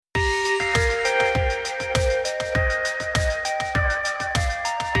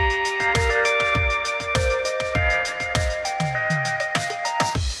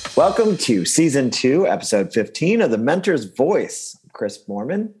Welcome to Season 2, Episode 15 of The Mentor's Voice. I'm Chris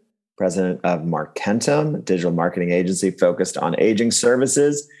Moorman, president of Markentum, a digital marketing agency focused on aging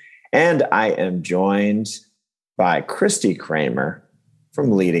services. And I am joined by Christy Kramer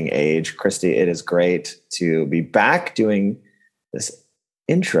from Leading Age. Christy, it is great to be back doing this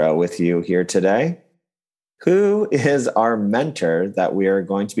intro with you here today. Who is our mentor that we are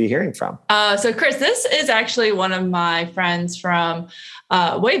going to be hearing from? So Chris, this is actually one of my friends from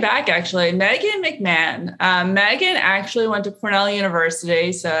way back, actually, Meaghan McMahon. Meaghan actually went to Cornell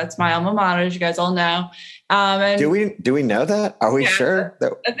University. So that's my alma mater, as you guys all know. And do we know that? Are we sure?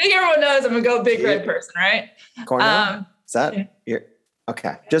 I think everyone knows I'm a Go Big Red person, right? Cornell? Is that? Yeah.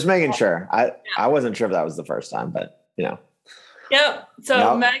 Okay. Just making sure. I wasn't sure if that was the first time, but you know. Yep. So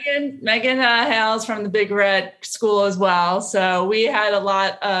Meaghan hails from the Big Red School as well. So we had a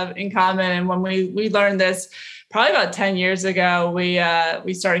lot in common. And when we learned this, probably about 10 years ago,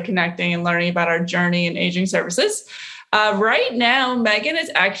 we started connecting and learning about our journey in aging services. Right now, Meaghan is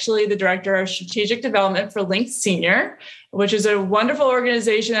actually the director of strategic development for Link Senior, which is a wonderful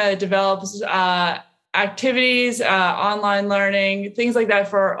organization that develops activities, online learning, things like that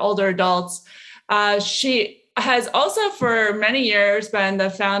for older adults. She has also for many years been the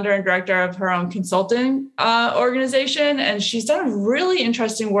founder and director of her own consulting organization. And she's done really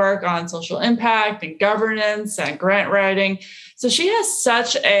interesting work on social impact and governance and grant writing. So she has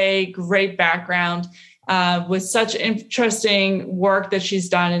such a great background with such interesting work that she's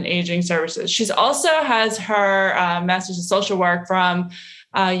done in aging services. She's also has her master's in social work from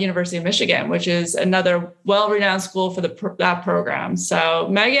University of Michigan, which is another well-renowned school for that program. So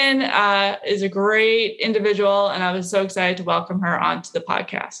Meaghan is a great individual, and I was so excited to welcome her onto the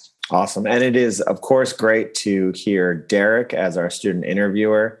podcast. Awesome. And it is, of course, great to hear Derek as our student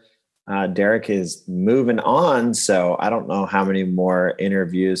interviewer. Derek is moving on, so I don't know how many more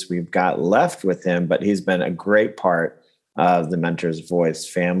interviews we've got left with him, but he's been a great part of the Mentor's Voice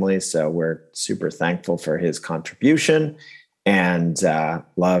family. So we're super thankful for his contribution. And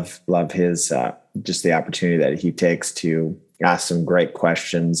love his just the opportunity that he takes to ask some great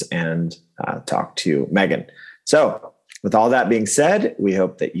questions and talk to Meaghan. So with all that being said, we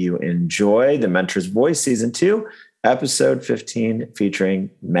hope that you enjoy The Mentor's Voice Season 2, Episode 15, featuring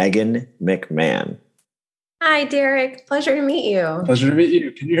Meaghan McMahon. Hi, Derek. Pleasure to meet you. Pleasure to meet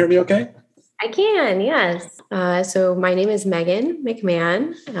you. Can you hear me okay? I can, yes. So my name is Meaghan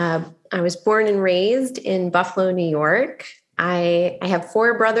McMahon. I was born and raised in Buffalo, New York. I have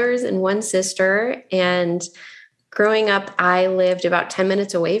 4 brothers and 1 sister, and growing up, I lived about 10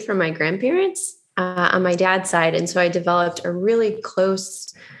 minutes away from my grandparents on my dad's side, and so I developed a really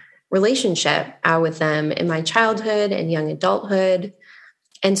close relationship with them in my childhood and young adulthood.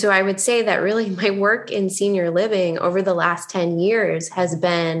 And so I would say that really my work in senior living over the last 10 years has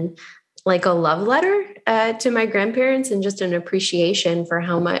been like a love letter to my grandparents and just an appreciation for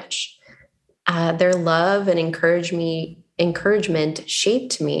how much their love and encouragement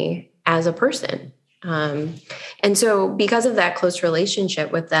shaped me as a person. And so because of that close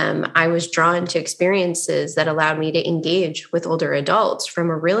relationship with them, I was drawn to experiences that allowed me to engage with older adults from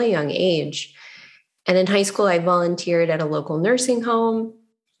a really young age. And in high school, I volunteered at a local nursing home.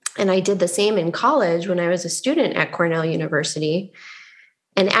 And I did the same in college when I was a student at Cornell University.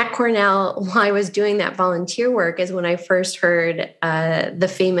 And at Cornell, while I was doing that volunteer work, is when I first heard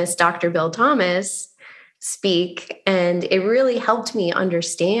the famous Dr. Bill Thomas speak. And it really helped me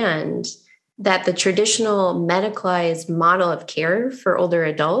understand that the traditional medicalized model of care for older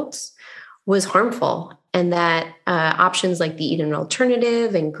adults was harmful, and that options like the Eden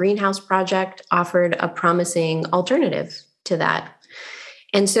Alternative and Greenhouse Project offered a promising alternative to that.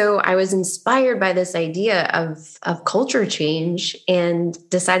 And so I was inspired by this idea of culture change and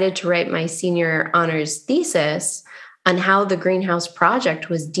decided to write my senior honors thesis on how the Greenhouse Project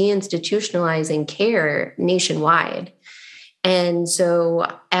was deinstitutionalizing care nationwide. And so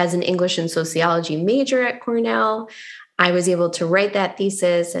as an English and sociology major at Cornell, I was able to write that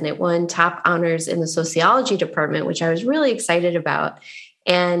thesis, and it won top honors in the sociology department, which I was really excited about.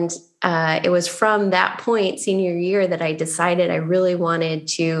 And it was from that point, senior year, that I decided I really wanted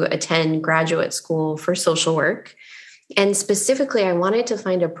to attend graduate school for social work. And specifically, I wanted to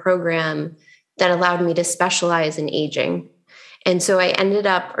find a program that allowed me to specialize in aging. And so I ended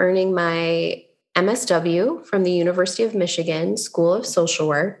up earning my MSW from the University of Michigan School of Social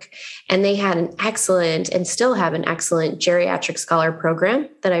Work. And they had an excellent, and still have an excellent, geriatric scholar program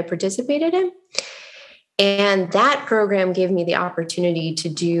that I participated in. And that program gave me the opportunity to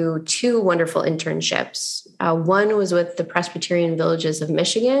do 2 wonderful internships. One was with the Presbyterian Villages of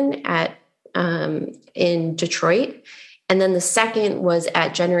Michigan in Detroit. And then the second was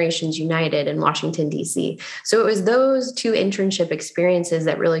at Generations United in Washington, D.C. So it was those two internship experiences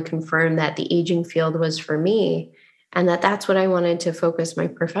that really confirmed that the aging field was for me and that that's what I wanted to focus my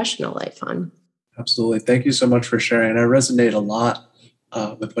professional life on. Absolutely. Thank you so much for sharing. I resonate a lot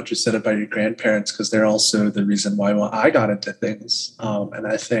with what you said about your grandparents, because they're also the reason why I got into things. And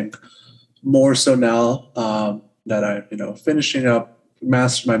I think more so now that I'm, finishing up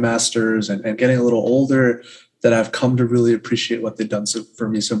my master's and getting a little older, that I've come to really appreciate what they've done for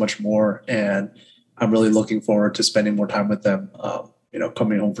me so much more. And I'm really looking forward to spending more time with them,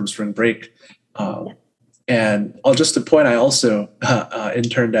 coming home from spring break. And just to point, I also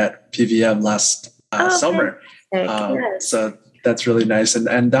interned at PVM last summer. Yes. So that's really nice.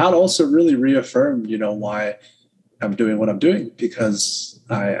 And that also really reaffirmed, why I'm doing what I'm doing, because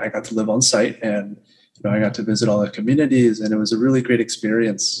I got to live on site and, I got to visit all the communities, and it was a really great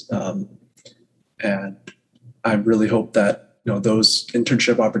experience. And I really hope that, those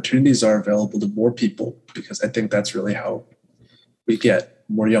internship opportunities are available to more people, because I think that's really how we get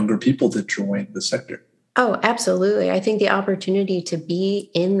more younger people to join the sector. Oh, absolutely. I think the opportunity to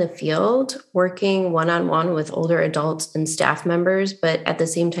be in the field, working one-on-one with older adults and staff members, but at the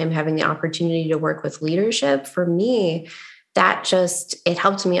same time having the opportunity to work with leadership, for me, it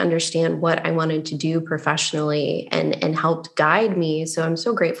helped me understand what I wanted to do professionally and helped guide me. So I'm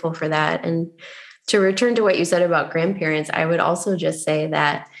so grateful for that. And to return to what you said about grandparents, I would also just say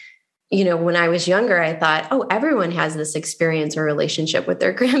that, when I was younger, I thought, oh, everyone has this experience or relationship with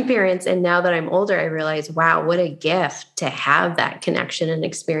their grandparents. And now that I'm older, I realize, wow, what a gift to have that connection and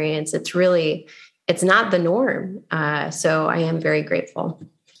experience. It's not the norm. So I am very grateful.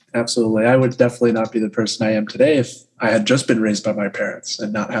 Absolutely. I would definitely not be the person I am today if I had just been raised by my parents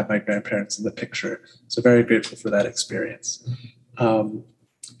and not had my grandparents in the picture. So very grateful for that experience. Can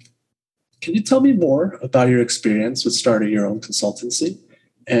you tell me more about your experience with starting your own consultancy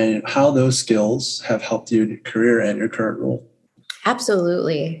and how those skills have helped you in your career and your current role?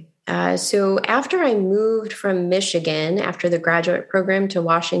 Absolutely. So after I moved from Michigan after the graduate program to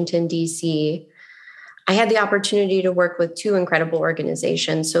Washington, D.C., I had the opportunity to work with two incredible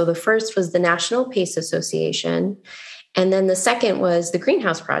organizations. So the first was the National PACE Association, and then the second was the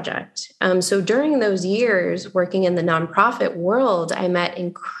Greenhouse Project. So during those years working in the nonprofit world, I met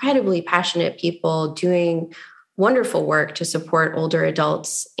incredibly passionate people doing wonderful work to support older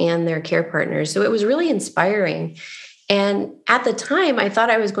adults and their care partners. So it was really inspiring. And at the time, I thought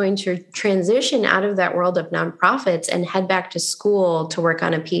I was going to transition out of that world of nonprofits and head back to school to work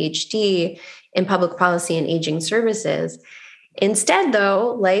on a PhD in public policy and aging services. Instead,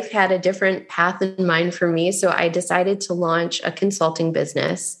 though, life had a different path in mind for me. So I decided to launch a consulting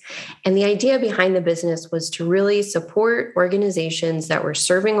business. And the idea behind the business was to really support organizations that were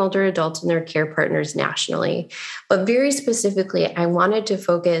serving older adults and their care partners nationally. But very specifically, I wanted to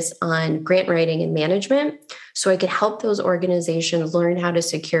focus on grant writing and management so I could help those organizations learn how to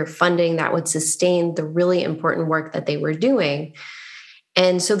secure funding that would sustain the really important work that they were doing.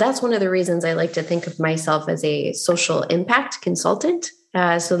 And so that's one of the reasons I like to think of myself as a social impact consultant,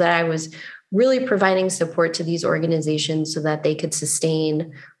 so that I was really providing support to these organizations so that they could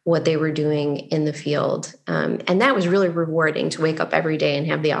sustain what they were doing in the field. And that was really rewarding to wake up every day and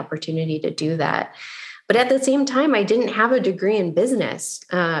have the opportunity to do that. But at the same time, I didn't have a degree in business.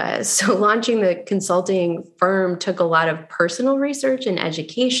 So launching the consulting firm took a lot of personal research and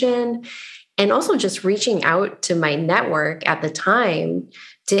education, and also just reaching out to my network at the time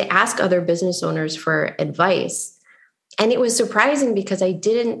to ask other business owners for advice. And it was surprising because I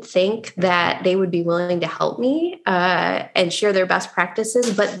didn't think that they would be willing to help me and share their best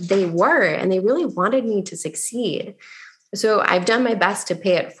practices, but they were, and they really wanted me to succeed. So I've done my best to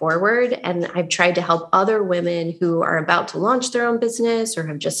pay it forward, and I've tried to help other women who are about to launch their own business or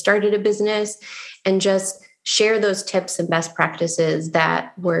have just started a business, and just share those tips and best practices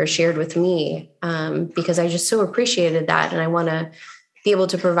that were shared with me, because I just so appreciated that. And I want to be able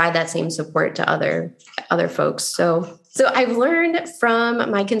to provide that same support to other folks. So I've learned from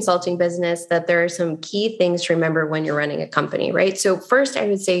my consulting business that there are some key things to remember when you're running a company, right? So first, I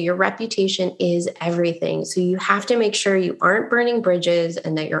would say your reputation is everything. So you have to make sure you aren't burning bridges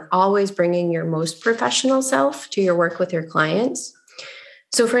and that you're always bringing your most professional self to your work with your clients.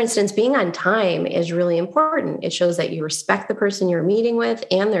 So for instance, being on time is really important. It shows that you respect the person you're meeting with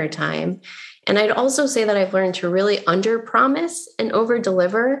and their time. And I'd also say that I've learned to really under-promise and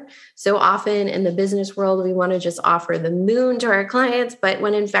over-deliver. So often in the business world, we want to just offer the moon to our clients, but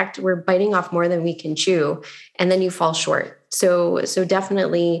when in fact we're biting off more than we can chew, and then you fall short. So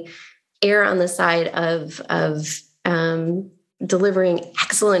definitely err on the side of delivering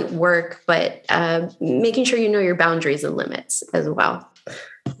excellent work, but making sure you know your boundaries and limits as well.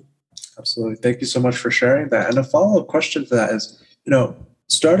 Absolutely. Thank you so much for sharing that. And a follow-up question to that is,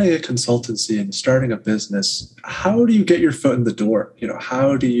 starting a consultancy and starting a business, how do you get your foot in the door?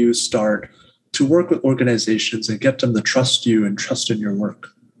 How do you start to work with organizations and get them to trust you and trust in your work?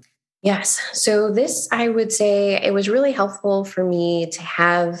 Yes. So this, I would say, it was really helpful for me to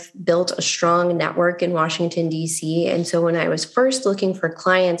have built a strong network in Washington, D.C. And so when I was first looking for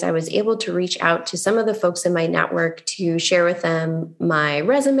clients, I was able to reach out to some of the folks in my network to share with them my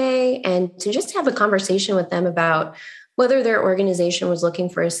resume and to just have a conversation with them about whether their organization was looking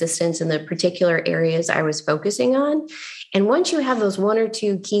for assistance in the particular areas I was focusing on. And once you have those one or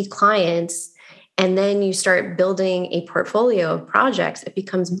two key clients, and then you start building a portfolio of projects, it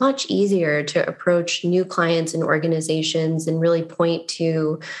becomes much easier to approach new clients and organizations and really point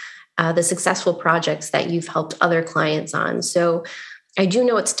to the successful projects that you've helped other clients on. So I do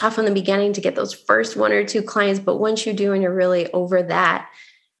know it's tough in the beginning to get those first one or two clients, but once you do and you're really over that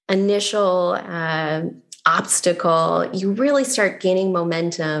initial obstacle, you really start gaining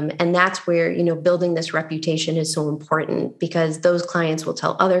momentum. And that's where, building this reputation is so important, because those clients will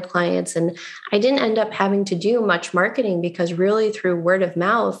tell other clients. And I didn't end up having to do much marketing, because really through word of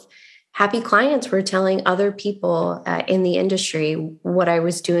mouth, happy clients were telling other people in the industry what I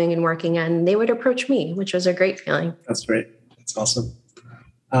was doing and working on. And they would approach me, which was a great feeling. That's great. That's awesome.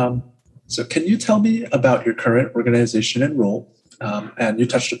 So can you tell me about your current organization and role? And you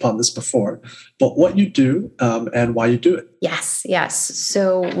touched upon this before, but what you do and why you do it. Yes.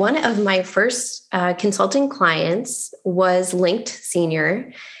 So one of my first consulting clients was Linked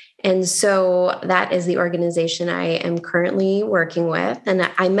Senior. And so that is the organization I am currently working with. And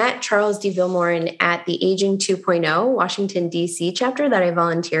I met Charles D. Vilmorin at the Aging 2.0 Washington, D.C. chapter that I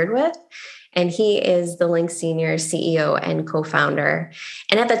volunteered with. And he is the Link Senior CEO and co-founder.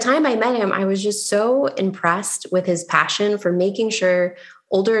 And at the time I met him, I was just so impressed with his passion for making sure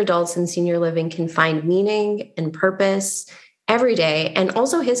older adults in senior living can find meaning and purpose every day. And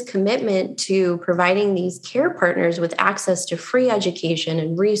also his commitment to providing these care partners with access to free education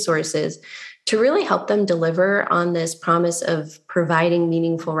and resources to really help them deliver on this promise of providing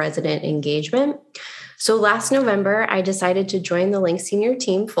meaningful resident engagement. So last November, I decided to join the Link Senior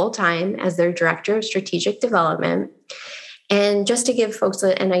team full-time as their Director of Strategic Development. And just to give folks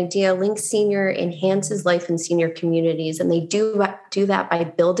an idea, Link Senior enhances life in senior communities, and they do that by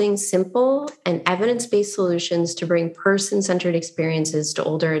building simple and evidence-based solutions to bring person-centered experiences to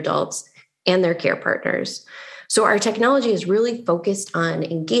older adults and their care partners. So our technology is really focused on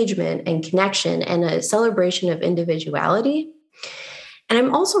engagement and connection and a celebration of individuality. And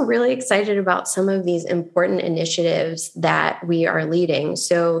I'm also really excited about some of these important initiatives that we are leading.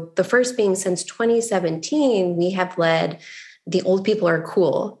 So the first being, since 2017, we have led the Old People Are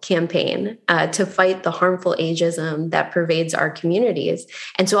Cool campaign to fight the harmful ageism that pervades our communities.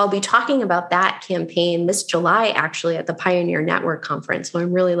 And so I'll be talking about that campaign this July, actually, at the Pioneer Network Conference. So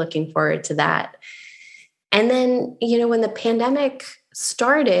I'm really looking forward to that. And then, when the pandemic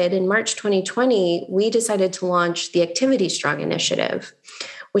started in March 2020, we decided to launch the Activity Strong initiative,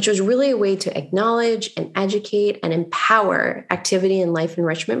 which was really a way to acknowledge and educate and empower activity and life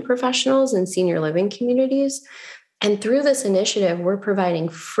enrichment professionals in senior living communities. And through this initiative, we're providing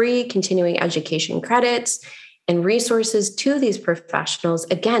free continuing education credits and resources to these professionals,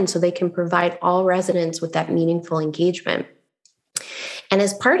 again, so they can provide all residents with that meaningful engagement. And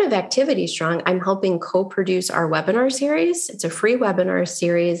as part of Activity Strong, I'm helping co-produce our webinar series. It's a free webinar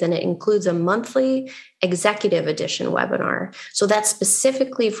series, and it includes a monthly executive edition webinar. So that's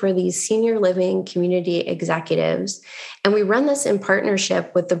specifically for these senior living community executives. And we run this in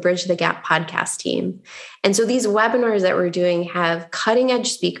partnership with the Bridge the Gap podcast team. And so these webinars that we're doing have cutting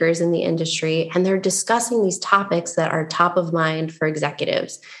edge speakers in the industry, and they're discussing these topics that are top of mind for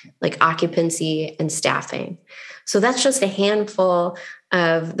executives, like occupancy and staffing. So that's just a handful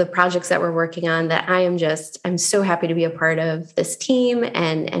of the projects that we're working on that I'm so happy to be a part of this team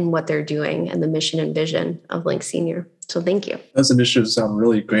and what they're doing and the mission and vision of Link Senior. So thank you. Those initiatives sound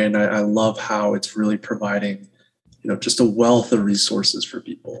really great. And I love how it's really providing, just a wealth of resources for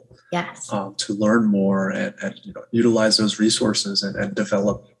people. Yes. To learn more and utilize those resources and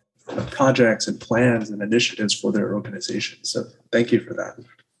develop projects and plans and initiatives for their organization. So thank you for that.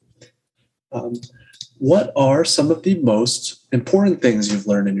 What are some of the most important things you've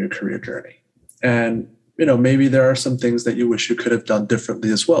learned in your career journey? And, maybe there are some things that you wish you could have done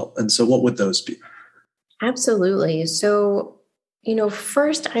differently as well. And so what would those be? Absolutely. So,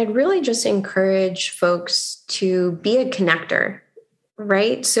 first, I'd really just encourage folks to be a connector,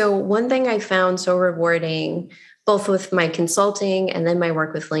 right? So one thing I found so rewarding, both with my consulting and then my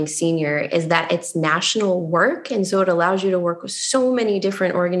work with Link Senior, is that it's national work. And so it allows you to work with so many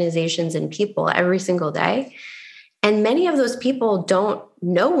different organizations and people every single day. And many of those people don't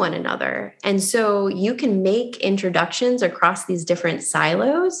know one another. And so you can make introductions across these different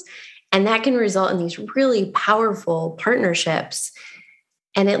silos, and that can result in these really powerful partnerships.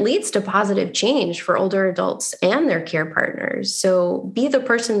 And it leads to positive change for older adults and their care partners. So be the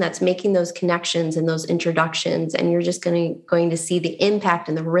person that's making those connections and those introductions, and you're just going to see the impact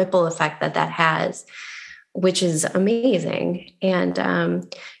and the ripple effect that has, which is amazing. And,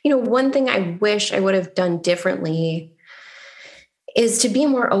 one thing I wish I would have done differently is to be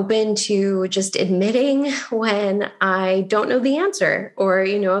more open to just admitting when I don't know the answer, or,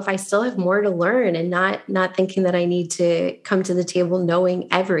 if I still have more to learn, and not thinking that I need to come to the table knowing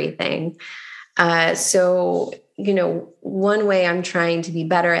everything. So, one way I'm trying to be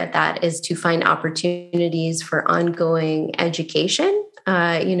better at that is to find opportunities for ongoing education.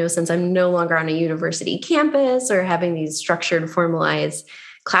 Since I'm no longer on a university campus or having these structured, formalized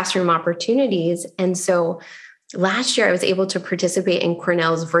classroom opportunities. And so last year, I was able to participate in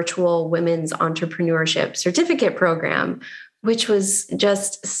Cornell's virtual women's entrepreneurship certificate program, which was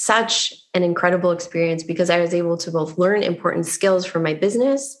just such an incredible experience because I was able to both learn important skills for my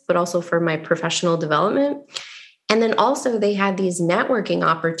business, but also for my professional development. And then also they had these networking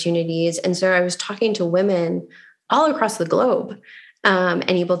opportunities. And so I was talking to women all across the globe, and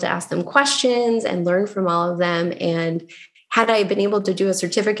able to ask them questions and learn from all of them. And had I been able to do a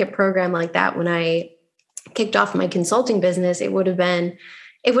certificate program like that when I kicked off my consulting business, it would have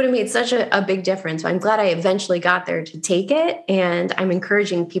made such a big difference. So I'm glad I eventually got there to take it. And I'm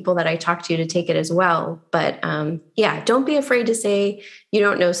encouraging people that I talk to take it as well. But don't be afraid to say you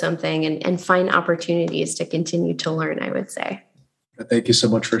don't know something, and find opportunities to continue to learn, I would say. Thank you so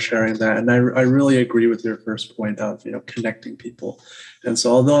much for sharing that. And I really agree with your first point of, connecting people. And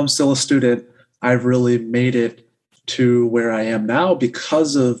so although I'm still a student, I've really made it to where I am now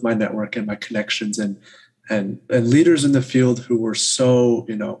because of my network and my connections and leaders in the field who were so,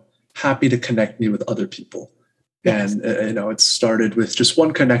 happy to connect me with other people. Yes. And, it started with just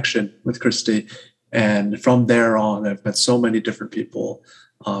one connection with Christy. And from there on, I've met so many different people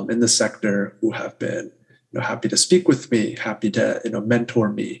in the sector who have been happy to speak with me, happy to, mentor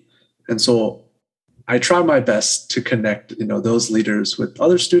me. And so I try my best to connect, those leaders with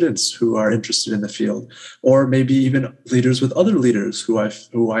other students who are interested in the field, or maybe even leaders with other leaders who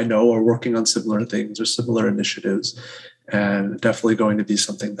I know are working on similar things or similar initiatives. And definitely going to be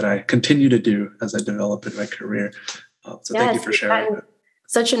something that I continue to do as I develop in my career. So thank you for sharing that.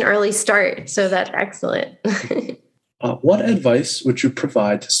 Such an early start. So that's excellent. What advice would you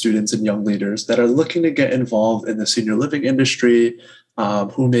provide to students and young leaders that are looking to get involved in the senior living industry,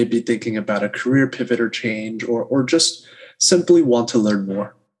 who may be thinking about a career pivot or change, or just simply want to learn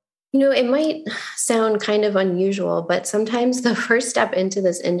more? It might sound kind of unusual, but sometimes the first step into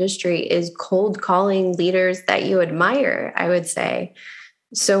this industry is cold calling leaders that you admire, I would say.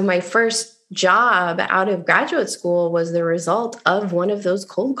 So my first job out of graduate school was the result of one of those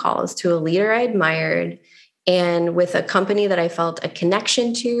cold calls to a leader I admired, and with a company that I felt a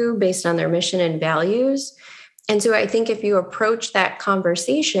connection to based on their mission and values. And so I think if you approach that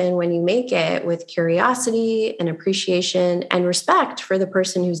conversation when you make it with curiosity and appreciation and respect for the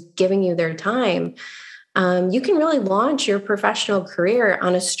person who's giving you their time, you can really launch your professional career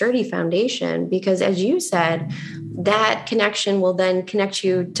on a sturdy foundation, because as you said, that connection will then connect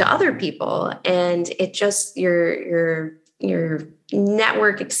you to other people. And it just, your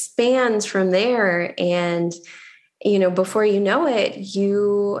network expands from there. And, before you know it,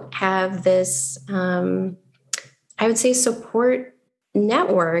 you have this, I would say, support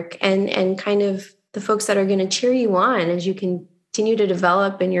network and kind of the folks that are going to cheer you on as you continue to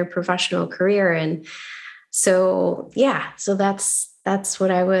develop in your professional career. And so that's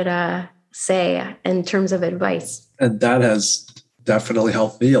what I would say in terms of advice. And that has definitely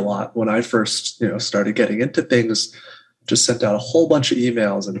helped me a lot. When I first, started getting into things, just sent out a whole bunch of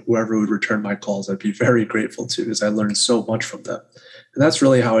emails, and whoever would return my calls, I'd be very grateful to, because I learned so much from them. And that's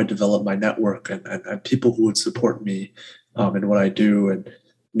really how I developed my network and people who would support me in what I do, and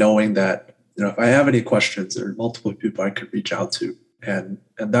knowing that, if I have any questions, there are multiple people I could reach out to. And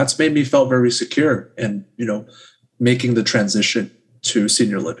that's made me feel very secure in, making the transition to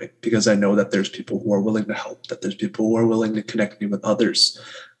senior living, because I know that there's people who are willing to help, that there's people who are willing to connect me with others,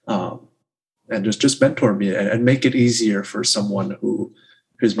 and just mentor me and make it easier for someone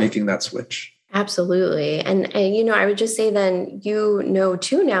who's making that switch. Absolutely. And I would just say then,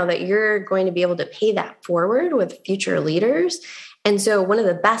 too, now that you're going to be able to pay that forward with future leaders. And so one of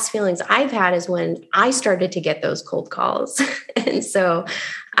the best feelings I've had is when I started to get those cold calls. And so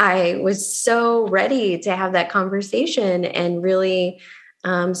I was so ready to have that conversation and really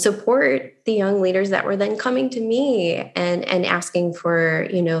support the young leaders that were then coming to me and asking for,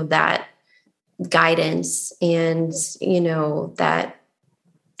 that guidance and, that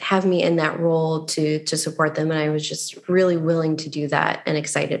have me in that role to support them. And I was just really willing to do that and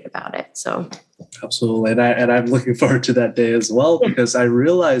excited about it. So absolutely. And I'm looking forward to that day as well, because I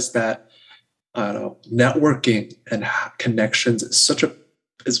realized that, networking and connections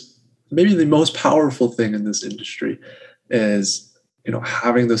is maybe the most powerful thing in this industry is,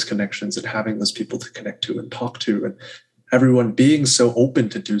 having those connections and having those people to connect to and talk to, and everyone being so open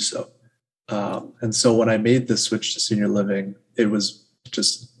to do so. And so when I made the switch to senior living, it was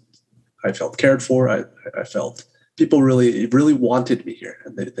just, I felt cared for. I felt people really, really wanted me here,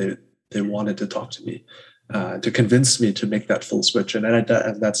 and they wanted to talk to me, to convince me to make that full switch. And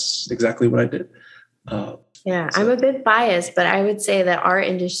that's exactly what I did. I'm a bit biased, but I would say that our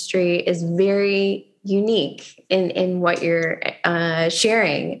industry is very unique in what you're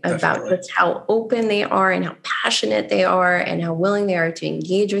sharing about just how open they are and how passionate they are and how willing they are to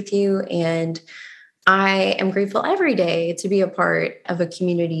engage with you. And I am grateful every day to be a part of a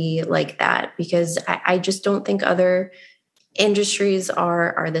community like that, because I just don't think other industries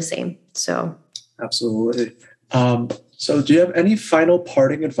are the same. So absolutely. So do you have any final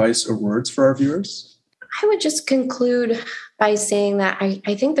parting advice or words for our viewers? I would just conclude by saying that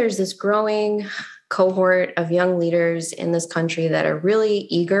I think there's this growing cohort of young leaders in this country that are really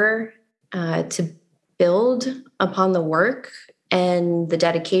eager to build upon the work and the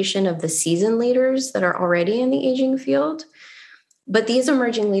dedication of the seasoned leaders that are already in the aging field. But these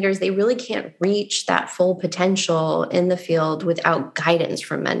emerging leaders, they really can't reach that full potential in the field without guidance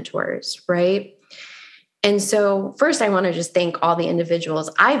from mentors, right? And so first, I want to just thank all the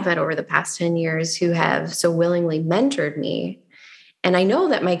individuals I've met over the past 10 years who have so willingly mentored me. And I know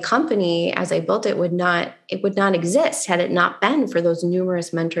that my company, as I built it, would not exist had it not been for those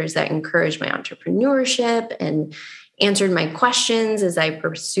numerous mentors that encouraged my entrepreneurship and answered my questions as I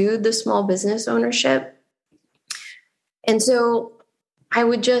pursued the small business ownership. And so I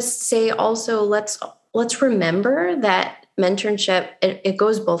would just say also, let's remember that mentorship, it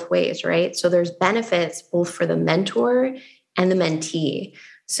goes both ways, right? So there's benefits both for the mentor and the mentee.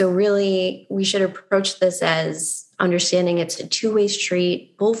 So really, we should approach this as understanding it's a two-way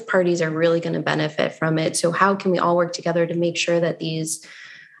street. Both parties are really going to benefit from it. So how can we all work together to make sure that these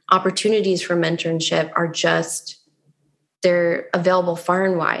opportunities for mentorship are they're available far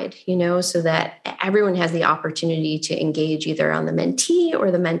and wide, so that everyone has the opportunity to engage either on the mentee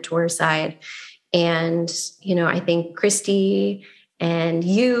or the mentor side. And, I think Christy and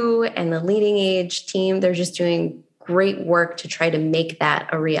you and the Leading Age team, they're just doing great work to try to make that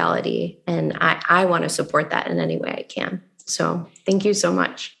a reality. And I want to support that in any way I can. So thank you so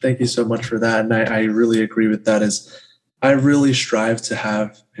much. Thank you so much for that. And I really agree with that. I really strive to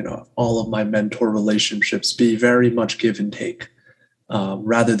have, all of my mentor relationships be very much give and take,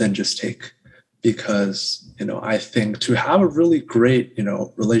 rather than just take, because, I think to have a really great,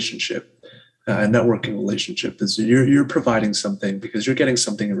 relationship, a networking relationship is you're providing something because you're getting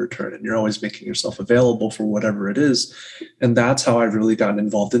something in return, and you're always making yourself available for whatever it is. And that's how I've really gotten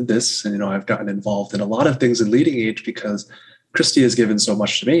involved in this. And, I've gotten involved in a lot of things in Leading Age because Christy has given so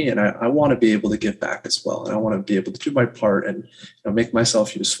much to me, and I want to be able to give back as well. And I want to be able to do my part and make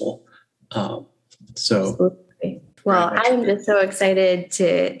myself useful. Absolutely. Well, I'm just so excited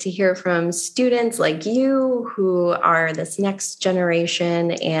to hear from students like you who are this next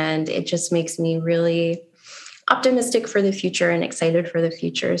generation, and it just makes me really optimistic for the future and excited for the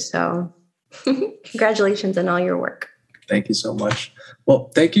future. So congratulations on all your work. Thank you so much.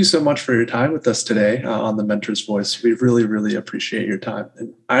 Well, thank you so much for your time with us today on The Mentor's Voice. We really, really appreciate your time.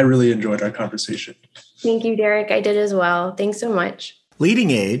 And I really enjoyed our conversation. Thank you, Derek. I did as well. Thanks so much. Leading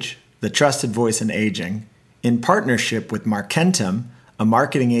Age, the trusted voice in aging, in partnership with Markentum, a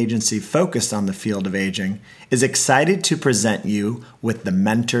marketing agency focused on the field of aging, is excited to present you with The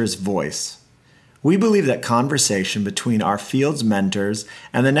Mentor's Voice. We believe that conversation between our field's mentors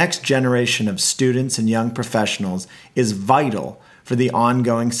and the next generation of students and young professionals is vital for the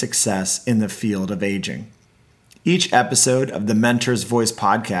ongoing success in the field of aging. Each episode of the Mentor's Voice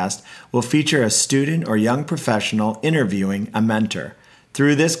podcast will feature a student or young professional interviewing a mentor.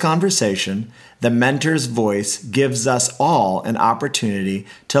 Through this conversation, the Mentor's Voice gives us all an opportunity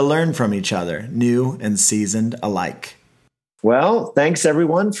to learn from each other, new and seasoned alike. Well, thanks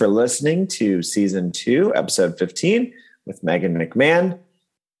everyone for listening to Season 2, Episode 15 with Meaghan McMahon.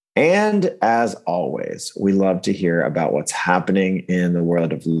 And as always, we love to hear about what's happening in the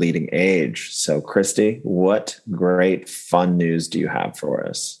world of leading age. So, Christy, what great fun news do you have for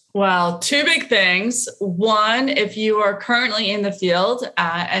us? Well, two big things. One, if you are currently in the field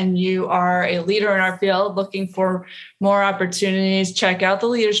and you are a leader in our field looking for more opportunities, check out the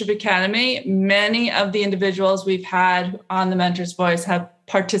Leadership Academy. Many of the individuals we've had on the Mentor's Voice have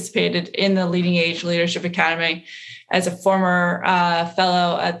participated in the Leading Age Leadership Academy. As a former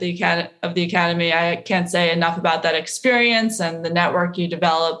fellow at the Academy, I can't say enough about that experience and the network you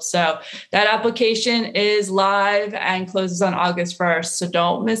develop. So that application is live and closes on August 1st. So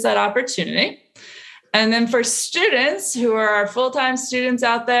don't miss that opportunity. And then for students who are our full-time students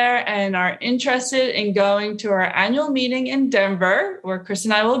out there and are interested in going to our annual meeting in Denver, where Chris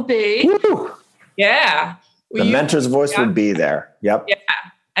and I will be. Woo! Yeah. The Mentor's Voice will be there. Yep. Yeah.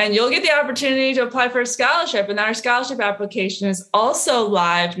 And you'll get the opportunity to apply for a scholarship. And our scholarship application is also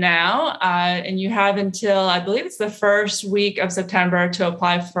live now. And you have until, I believe it's the first week of September to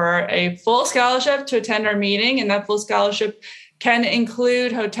apply for a full scholarship to attend our meeting. And that full scholarship can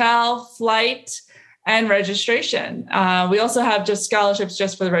include hotel, flight, and registration. We also have just scholarships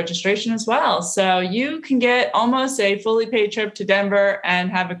just for the registration as well. So you can get almost a fully paid trip to Denver and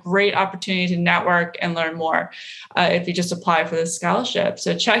have a great opportunity to network and learn more if you just apply for this scholarship.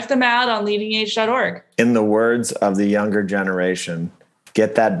 So check them out on leadingage.org. In the words of the younger generation,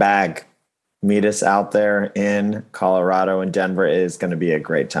 get that bag. Meet us out there in Colorado and Denver. It is going to be a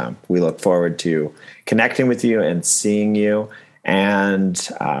great time. We look forward to connecting with you and seeing you, and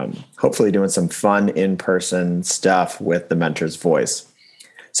hopefully doing some fun in-person stuff with the Mentor's Voice.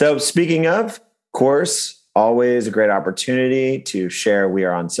 So speaking of course, always a great opportunity to share. We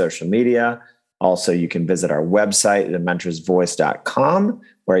are on social media. Also, you can visit our website, thementorsvoice.com,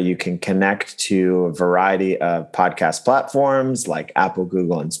 where you can connect to a variety of podcast platforms like Apple,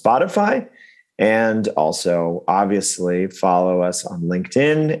 Google, and Spotify. And also, obviously, follow us on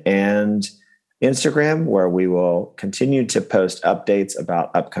LinkedIn and Instagram, where we will continue to post updates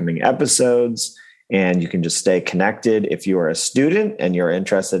about upcoming episodes. And you can just stay connected. If you are a student and you're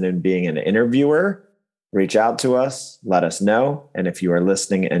interested in being an interviewer, reach out to us, let us know. And if you are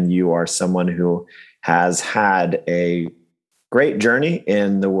listening and you are someone who has had a great journey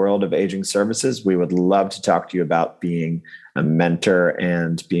in the world of aging services, we would love to talk to you about being a mentor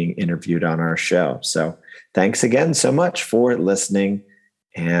and being interviewed on our show. So thanks again so much for listening,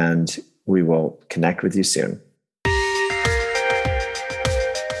 and we will connect with you soon.